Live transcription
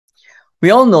We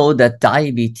all know that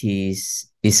diabetes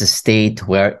is a state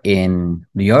wherein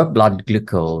your blood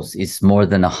glucose is more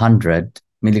than 100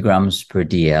 milligrams per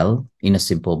DL in a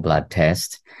simple blood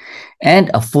test.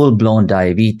 And a full-blown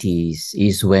diabetes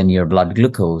is when your blood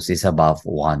glucose is above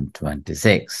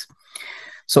 126.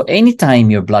 So anytime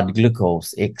your blood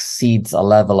glucose exceeds a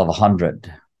level of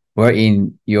 100,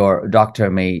 wherein your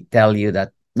doctor may tell you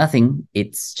that nothing,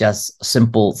 it's just a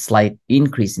simple slight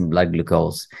increase in blood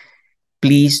glucose,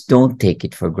 please don't take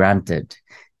it for granted,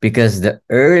 because the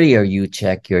earlier you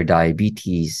check your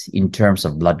diabetes in terms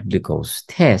of blood glucose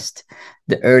test,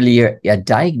 the earlier a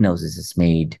diagnosis is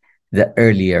made, the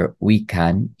earlier we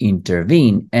can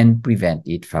intervene and prevent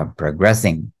it from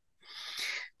progressing.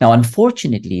 Now,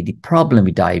 unfortunately, the problem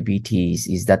with diabetes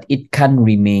is that it can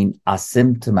remain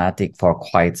asymptomatic for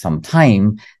quite some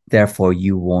time. Therefore,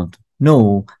 you won't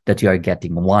know that you are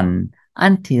getting one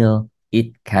until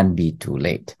it can be too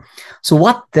late. So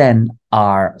what then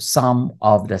are some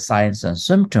of the signs and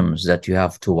symptoms that you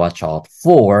have to watch out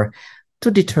for to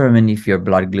determine if your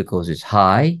blood glucose is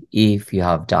high, if you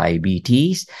have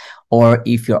diabetes, or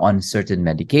if you're on certain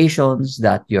medications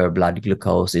that your blood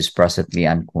glucose is presently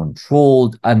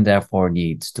uncontrolled and therefore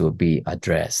needs to be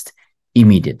addressed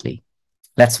immediately?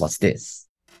 Let's watch this.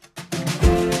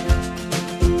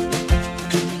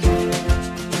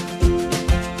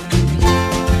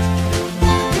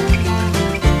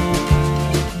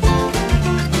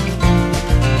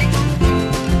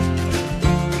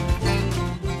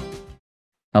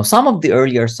 Now, some of the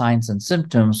earlier signs and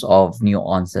symptoms of new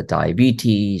onset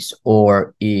diabetes,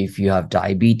 or if you have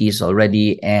diabetes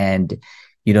already and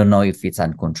you don't know if it's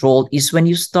uncontrolled, is when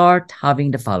you start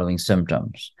having the following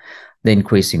symptoms: the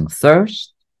increasing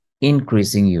thirst,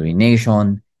 increasing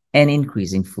urination, and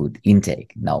increasing food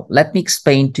intake. Now, let me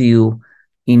explain to you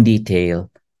in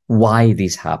detail why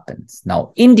this happens.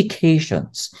 Now,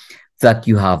 indications that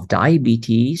you have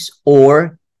diabetes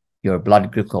or your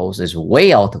blood glucose is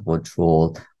way out of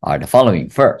control are the following.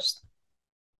 First,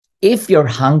 if you're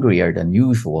hungrier than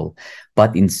usual,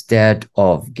 but instead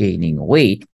of gaining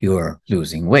weight, you're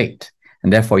losing weight,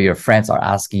 and therefore your friends are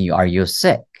asking you, are you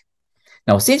sick?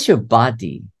 Now, since your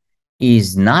body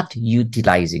is not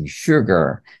utilizing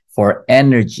sugar for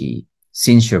energy,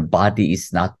 since your body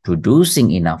is not producing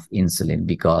enough insulin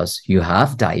because you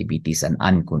have diabetes and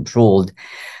uncontrolled,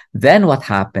 then what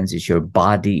happens is your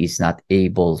body is not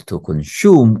able to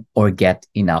consume or get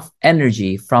enough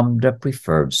energy from the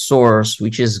preferred source,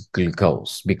 which is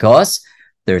glucose, because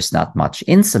there's not much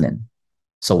insulin.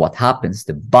 So what happens?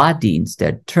 The body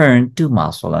instead turns to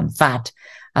muscle and fat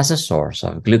as a source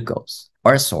of glucose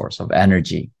or a source of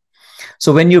energy.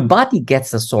 So when your body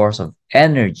gets a source of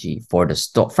energy from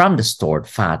the stored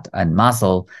fat and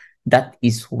muscle, that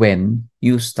is when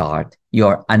you start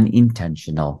your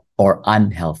unintentional or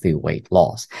unhealthy weight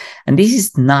loss. And this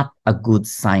is not a good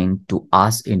sign to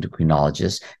us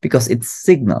endocrinologists, because it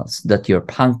signals that your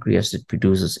pancreas that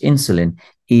produces insulin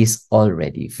is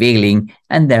already failing,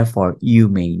 and therefore you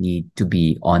may need to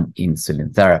be on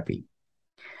insulin therapy.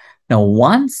 Now,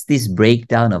 once this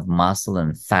breakdown of muscle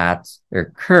and fats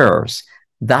occurs,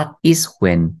 that is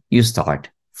when you start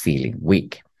feeling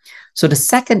weak. So the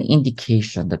second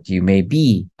indication that you may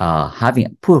be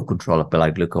having poor control of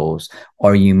blood glucose,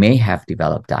 or you may have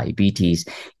developed diabetes,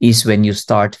 is when you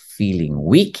start feeling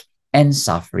weak and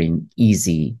suffering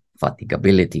easy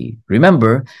fatigability.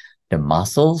 Remember, the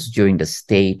muscles during the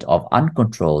state of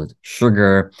uncontrolled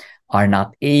sugar are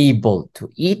not able to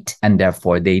eat, and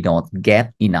therefore they don't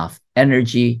get enough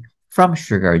energy from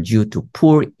sugar due to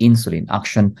poor insulin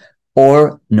action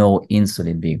or no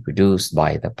insulin being produced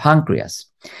by the pancreas.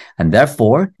 And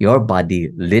therefore, your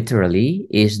body literally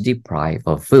is deprived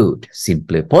of food.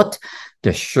 Simply put,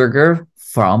 the sugar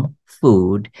from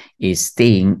food is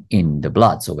staying in the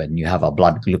blood. So when you have a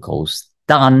blood glucose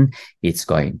done, it's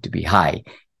going to be high.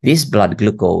 This blood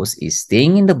glucose is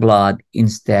staying in the blood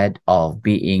instead of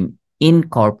being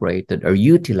incorporated or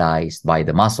utilized by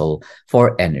the muscle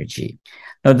for energy.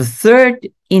 Now, the third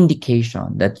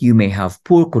indication that you may have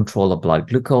poor control of blood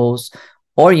glucose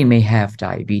or you may have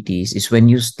diabetes is when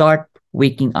you start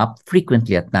waking up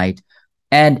frequently at night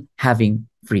and having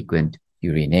frequent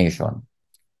urination.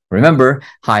 Remember,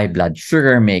 high blood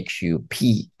sugar makes you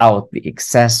pee out the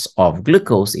excess of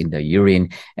glucose in the urine,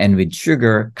 and with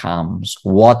sugar comes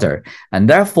water, and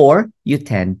therefore you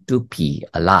tend to pee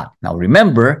a lot. Now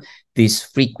remember, this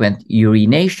frequent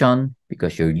urination,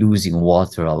 because you're losing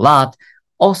water a lot,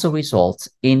 also results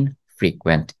in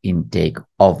frequent intake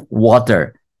of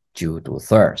water due to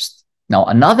thirst. Now,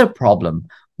 another problem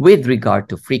with regard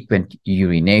to frequent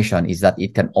urination is that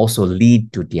it can also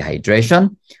lead to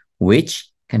dehydration, which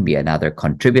can be another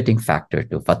contributing factor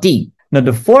to fatigue. Now,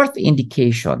 the fourth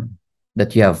indication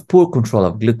that you have poor control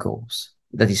of glucose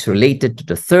that is related to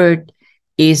the third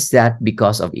is that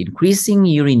because of increasing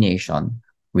urination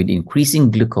with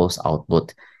increasing glucose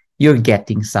output, you're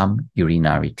getting some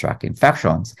urinary tract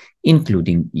infections,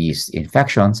 including yeast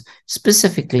infections,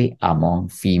 specifically among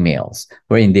females,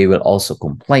 wherein they will also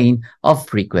complain of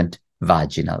frequent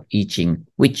vaginal itching,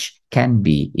 which can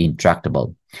be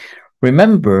intractable.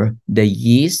 Remember, the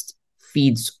yeast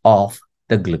feeds off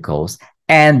the glucose,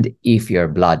 and if your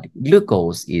blood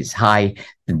glucose is high,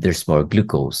 then there's more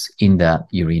glucose in the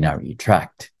urinary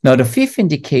tract. Now, the fifth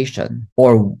indication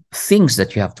or things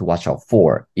that you have to watch out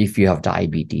for if you have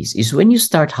diabetes is when you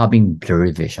start having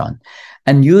blurry vision.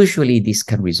 And usually this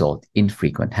can result in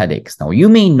frequent headaches. Now, you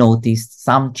may notice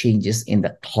some changes in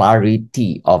the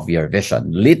clarity of your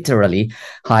vision. Literally,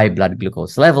 high blood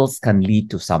glucose levels can lead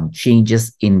to some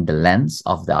changes in the lens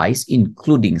of the eyes,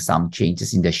 including some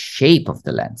changes in the shape of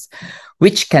the lens,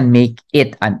 which can make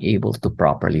it unable to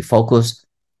properly focus,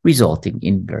 resulting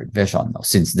in blurred vision. Now,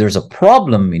 since there's a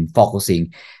problem in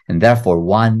focusing, and therefore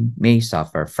one may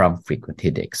suffer from frequent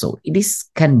headaches. So this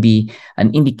can be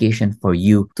an indication for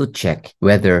you to check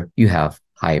whether you have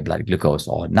high blood glucose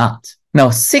or not. Now,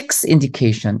 sixth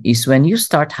indication is when you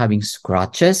start having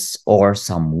scratches or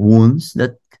some wounds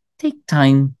that take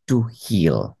time to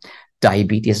heal.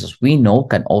 Diabetes, as we know,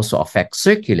 can also affect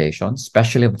circulation,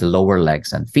 especially of the lower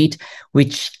legs and feet,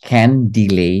 which can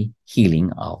delay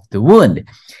healing of the wound.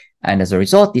 And as a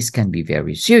result, this can be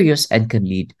very serious and can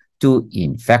lead to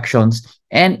infections,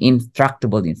 and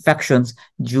intractable infections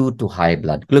due to high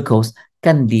blood glucose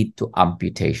can lead to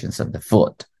amputations of the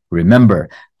foot. Remember,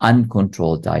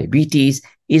 uncontrolled diabetes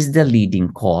is the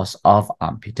leading cause of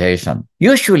amputation.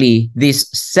 Usually, this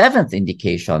seventh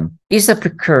indication is a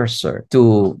precursor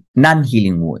to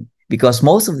non-healing wound, because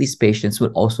most of these patients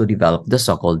will also develop the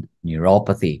so-called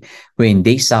neuropathy, when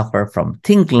they suffer from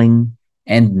tingling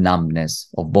and numbness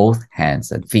of both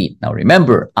hands and feet. Now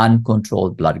remember,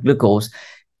 uncontrolled blood glucose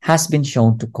has been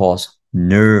shown to cause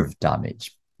nerve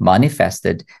damage,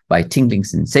 manifested by tingling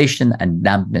sensation and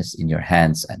numbness in your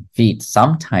hands and feet.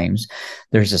 Sometimes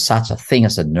there's such a thing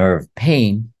as a nerve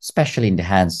pain, especially in the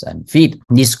hands and feet,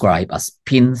 described as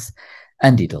pins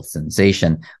and needle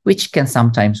sensation, which can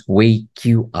sometimes wake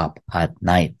you up at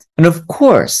night. And of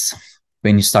course,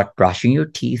 when you start brushing your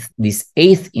teeth, this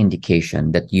eighth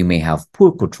indication that you may have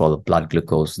poor control of blood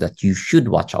glucose that you should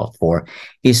watch out for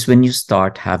is when you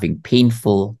start having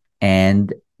painful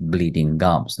and bleeding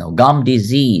gums. Now, gum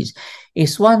disease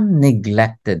is one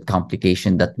neglected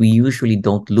complication that we usually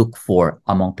don't look for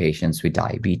among patients with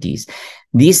diabetes.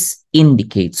 This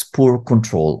indicates poor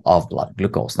control of blood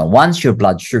glucose. Now, once your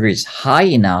blood sugar is high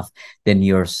enough, then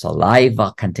your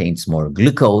saliva contains more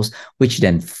glucose, which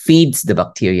then feeds the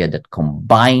bacteria that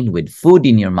combine with food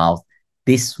in your mouth.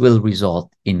 This will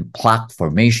result in plaque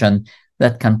formation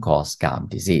that can cause gum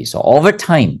disease. So over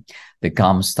time, the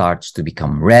gum starts to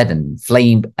become red and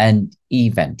inflamed and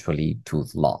eventually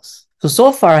tooth loss.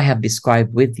 So far I have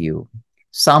described with you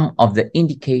some of the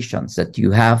indications that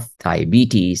you have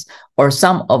diabetes, or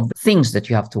some of the things that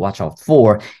you have to watch out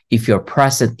for if you're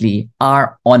presently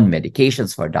are on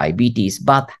medications for diabetes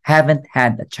but haven't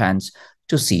had a chance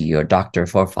to see your doctor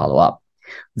for follow-up.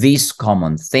 These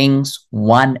common things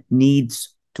one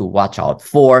needs to watch out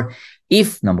for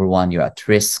if, number one, you're at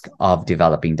risk of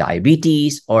developing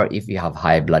diabetes, or if you have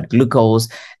high blood glucose,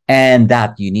 and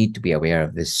that you need to be aware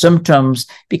of the symptoms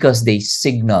because they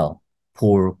signal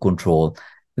poor control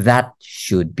that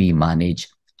should be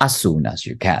managed as soon as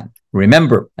you can.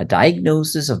 Remember, a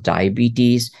diagnosis of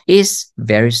diabetes is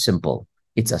very simple.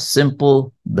 It's a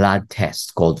simple blood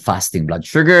test called fasting blood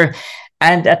sugar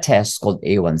and a test called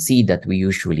A1C that we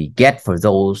usually get for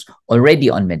those already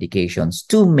on medications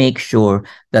to make sure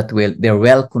that they're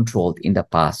well controlled in the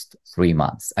past 3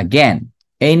 months. Again,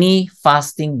 any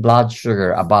fasting blood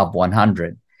sugar above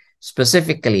 100,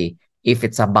 specifically if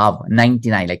it's above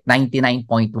 99, like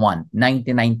 99.1,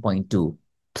 99.2,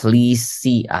 please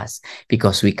see us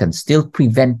because we can still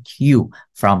prevent you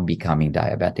from becoming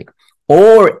diabetic.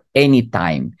 Or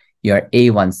anytime your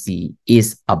A1C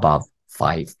is above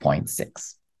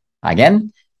 5.6.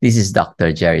 Again, this is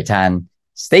Dr. Jerry Tan.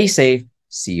 Stay safe.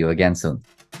 See you again soon.